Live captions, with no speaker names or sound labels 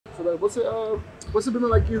for that. What's it been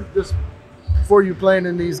like you just for you playing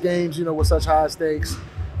in these games, with such high stakes,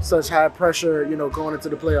 such high pressure, going into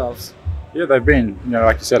the playoffs? Yeah, they've been,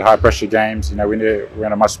 like you said, high pressure games. We're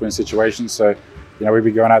in a must-win situation, so we'd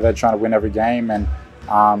be going out there trying to win every game. And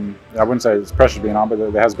I wouldn't say it's pressure being on, but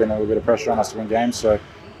there has been a little bit of pressure on us to win games. So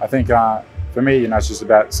I think for me, it's just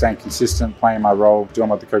about staying consistent, playing my role, doing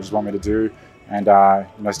what the coaches want me to do, and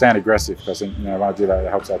staying aggressive. Because I think when I do that, it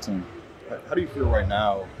helps our team. How do you feel right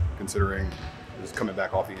now, considering just coming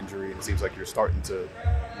back off the injury? It seems like you're starting to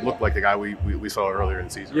look like the guy we saw earlier in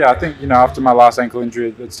the season. Yeah, I think after my last ankle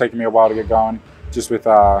injury, it's taken me a while to get going, just with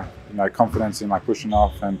confidence in pushing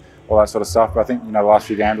off and all that sort of stuff. But I think the last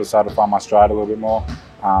few games I started to find my stride a little bit more.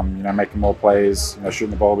 Making more plays,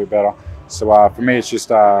 shooting the ball a bit better. So for me, it's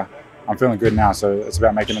just I'm feeling good now. So it's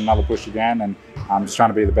about making another push again, and I'm just trying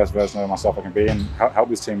to be the best version of myself I can be and help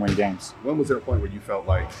this team win games. When was there a point where you felt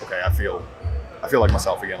like, okay, I feel like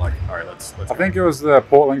myself again? Like, all right, let's I think it was the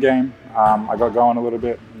Portland game. I got going a little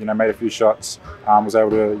bit. Made a few shots. Was able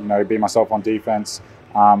to be myself on defense.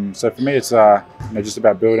 So for me, it's just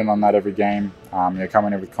about building on that every game.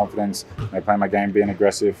 Coming in with confidence. Playing my game, being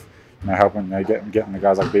aggressive. Helping getting the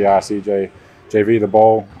guys like BR, CJ, JV the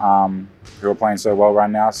ball, who are playing so well right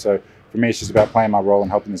now. So for me, it's just about playing my role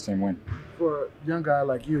and helping this team win. For a young guy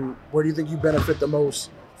like you, where do you think you benefit the most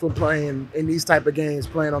from playing in these type of games,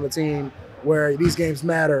 playing on the team where these games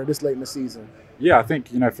matter this late in the season? Yeah, I think,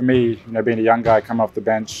 for me, being a young guy coming off the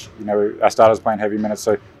bench, I started playing heavy minutes.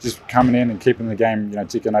 So just coming in and keeping the game,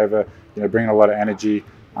 ticking over, bringing a lot of energy,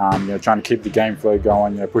 trying to keep the game flow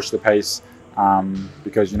going, push the pace,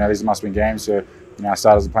 because, these must win games. So, I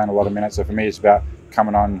started playing a lot of minutes. So for me, it's about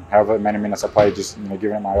coming on however many minutes I play, just,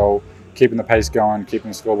 giving it my all, keeping the pace going, keeping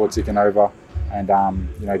the scoreboard ticking over, and,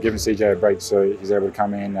 giving CJ a break so he's able to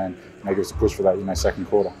come in and, give us a push for that, second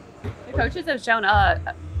quarter. The coaches have shown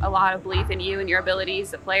a lot of belief in you and your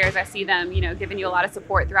abilities. The players, I see them, giving you a lot of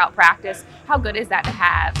support throughout practice. How good is that to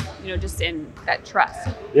have, just in that trust?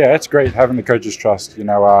 Yeah, it's great having the coaches' trust.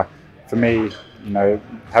 For me,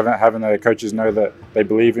 having the coaches know that they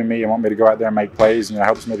believe in me and want me to go out there and make plays,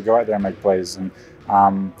 helps me to go out there and make plays. And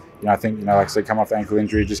I think, like I said, come off the ankle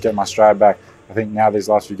injury, just get my stride back. I think now these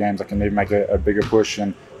last few games, I can even make a bigger push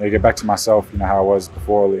and get back to myself, how I was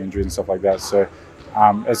before all the injuries and stuff like that. So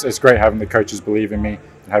it's great having the coaches believe in me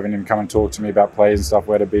and having them come and talk to me about plays and stuff,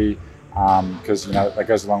 where to be, because that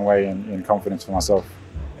goes a long way in confidence for myself.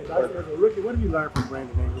 As a rookie, what have you learned from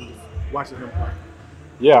Brandon Ingram, just watching him play?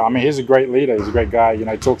 Yeah, he's a great leader. He's a great guy. He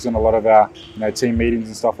talks in a lot of our team meetings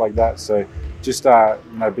and stuff like that. So just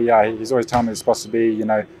BR, he's always telling me it's supposed to be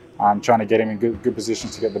trying to get him in good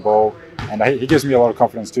positions to get the ball, and he gives me a lot of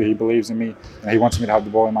confidence too. He believes in me. He wants me to have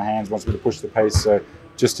the ball in my hands, wants me to push the pace. So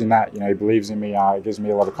just in that, he believes in me. It gives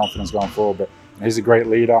me a lot of confidence going forward. But he's a great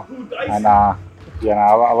leader, and I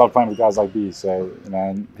love playing with guys like B. So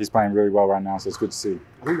and he's playing really well right now. So it's good to see.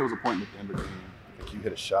 I think there was a point at the end of the game, like you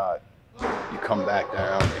hit a shot, you come back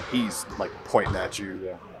down, and he's pointing at you.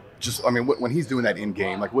 Yeah. Just, when he's doing that in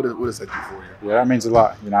game, what does that do for you? Yeah, that means a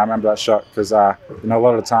lot. I remember that shot because, a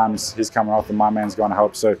lot of the times he's coming off and my man's going to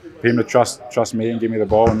help. So for him to trust me and give me the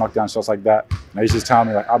ball and knock down shots like that, he's just telling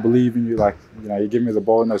me, I believe in you. You give me the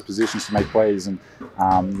ball in those positions to make plays. And,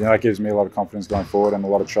 that gives me a lot of confidence going forward and a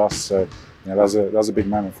lot of trust. So, that was a big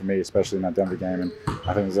moment for me, especially in that Denver game. And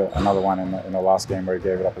I think there's another one in the last game where he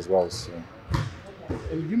gave it up as well. So.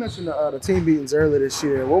 And you mentioned the team meetings earlier this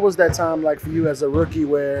year. What was that time like for you as a rookie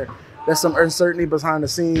where there's some uncertainty behind the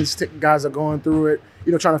scenes, guys are going through it,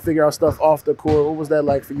 trying to figure out stuff off the court? What was that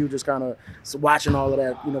like for you, just kind of watching all of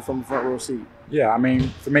that, from the front row seat? Yeah,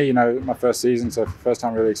 for me, my first season, so first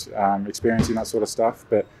time really experiencing that sort of stuff.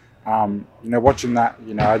 But, watching that,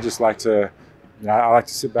 I just like to, I like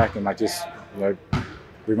to sit back and just,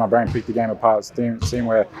 with my brain, pick the game apart, seeing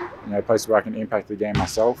where, places where I can impact the game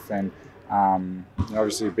myself. And,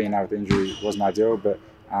 obviously being out with injury wasn't ideal, but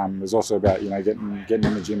it was also about getting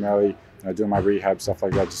in the gym early, doing my rehab, stuff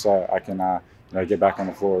like that, just so I can get back on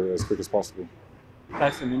the floor as quick as possible.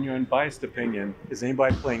 Dyson, in your unbiased opinion, is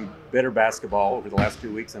anybody playing better basketball over the last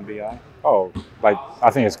 2 weeks than BI? Oh, I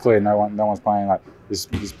think it's clear no one's playing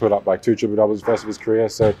he's put up 2 triple doubles first of his career,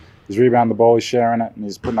 so he's rebounding the ball, he's sharing it, and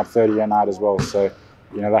he's putting up 30 a night as well. So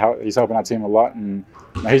he's helping our team a lot, and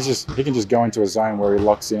he can just go into a zone where he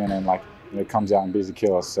locks in and comes out and beats a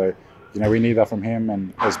killer. So, we need that from him,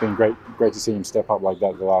 and it's been great to see him step up like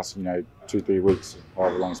that the last, 2-3 weeks,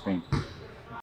 however long it's been.